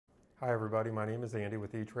Hi everybody, my name is Andy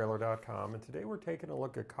with etrailer.com, and today we're taking a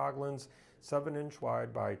look at Coghlan's 7-inch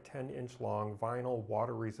wide by 10-inch long vinyl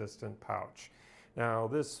water resistant pouch. Now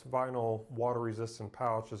this vinyl water resistant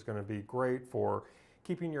pouch is going to be great for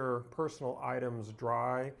keeping your personal items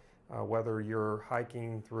dry, whether you're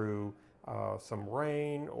hiking through some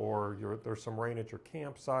rain or there's some rain at your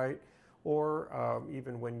campsite, or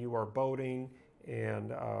even when you are boating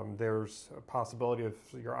and there's a possibility of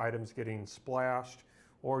your items getting splashed,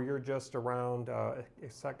 or you're just around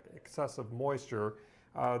excessive moisture.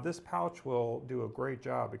 This pouch will do a great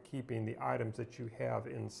job at keeping the items that you have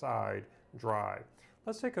inside dry.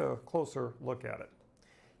 Let's take a closer look at it.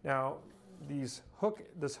 Now, this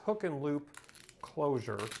hook and loop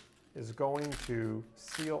closure is going to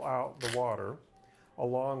seal out the water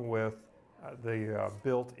along with the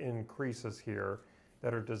built-in creases here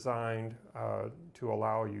that are designed to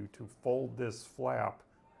allow you to fold this flap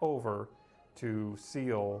over to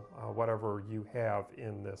seal whatever you have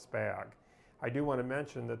in this bag. I do want to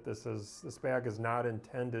mention that this bag is not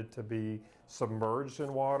intended to be submerged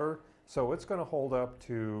in water, so it's going to hold up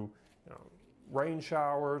to rain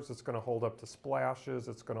showers, it's going to hold up to splashes,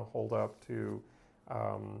 it's going to hold up to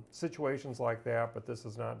situations like that, but this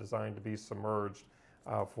is not designed to be submerged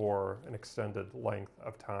for an extended length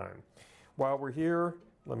of time. While we're here,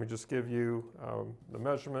 let me just give you the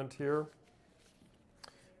measurement here.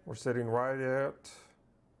 We're sitting right at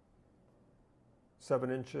 7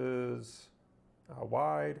 inches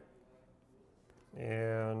wide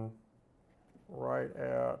and right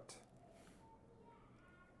at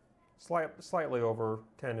slightly over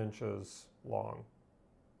 10 inches long.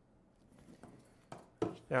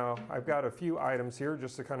 Now I've got a few items here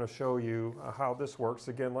just to kind of show you how this works.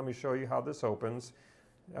 Again, let me show you how this opens.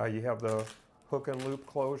 You have the hook and loop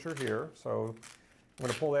closure here. So I'm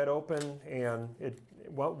going to pull that open, and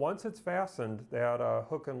once it's fastened, that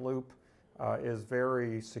hook and loop is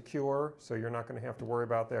very secure, so you're not going to have to worry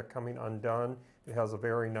about that coming undone. It has a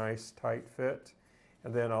very nice tight fit.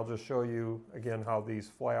 And then I'll just show you again how these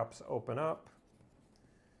flaps open up.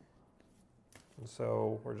 And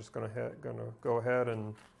so we're just going to go ahead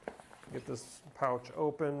and get this pouch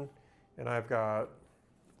open, and I've got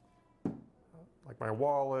like my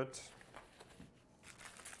wallet,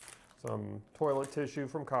 some toilet tissue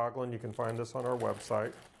from Coghlan. You can find this on our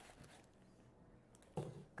website.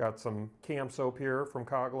 Got some cam soap here from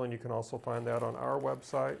Coghlan. You can also find that on our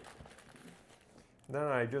website. And then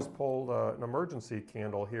I just pulled an emergency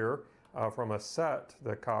candle here from a set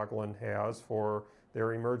that Coghlan has for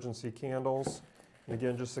their emergency candles. And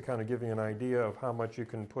again, just to kind of give you an idea of how much you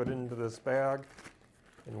can put into this bag.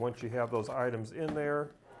 And once you have those items in there,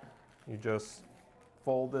 you just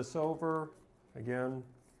fold this over. Again,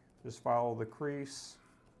 just follow the crease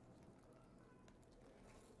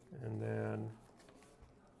and then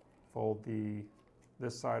fold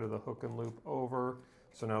this side of the hook and loop over.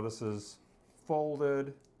 So now this is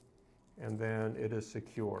folded and then it is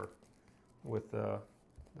secure with the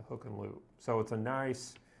hook and loop. So it's a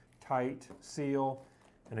nice tight seal,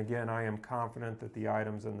 and again, I am confident that the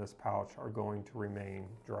items in this pouch are going to remain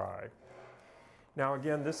dry. Now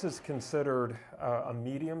again, this is considered a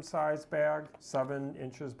medium-sized bag, 7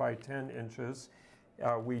 inches by 10 inches.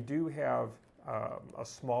 We do have a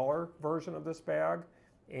smaller version of this bag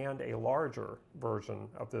and a larger version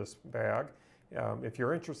of this bag. If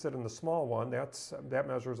you're interested in the small one, that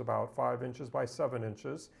measures about 5 inches by 7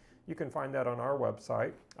 inches. You can find that on our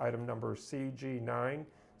website, item number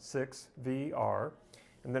CG96VR.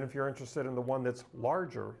 And then if you're interested in the one that's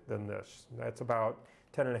larger than this, that's about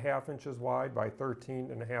 10.5 inches wide by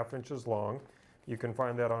 13.5 inches long. You can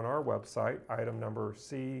find that on our website, item number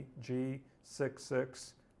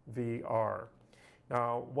CG66VR.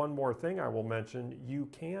 Now, one more thing I will mention, you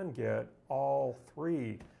can get all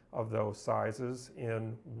 3 of those sizes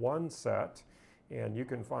in one set, and you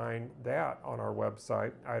can find that on our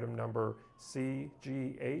website, item number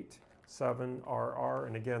CG87RR.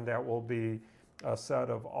 And again, that will be a set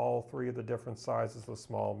of all 3 of the different sizes, the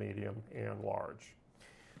small, medium, and large.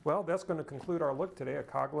 Well, that's going to conclude our look today at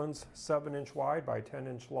Coghlan's 7-inch wide by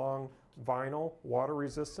 10-inch long vinyl water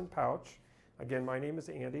resistant pouch. Again, my name is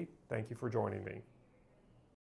Andy. Thank you for joining me.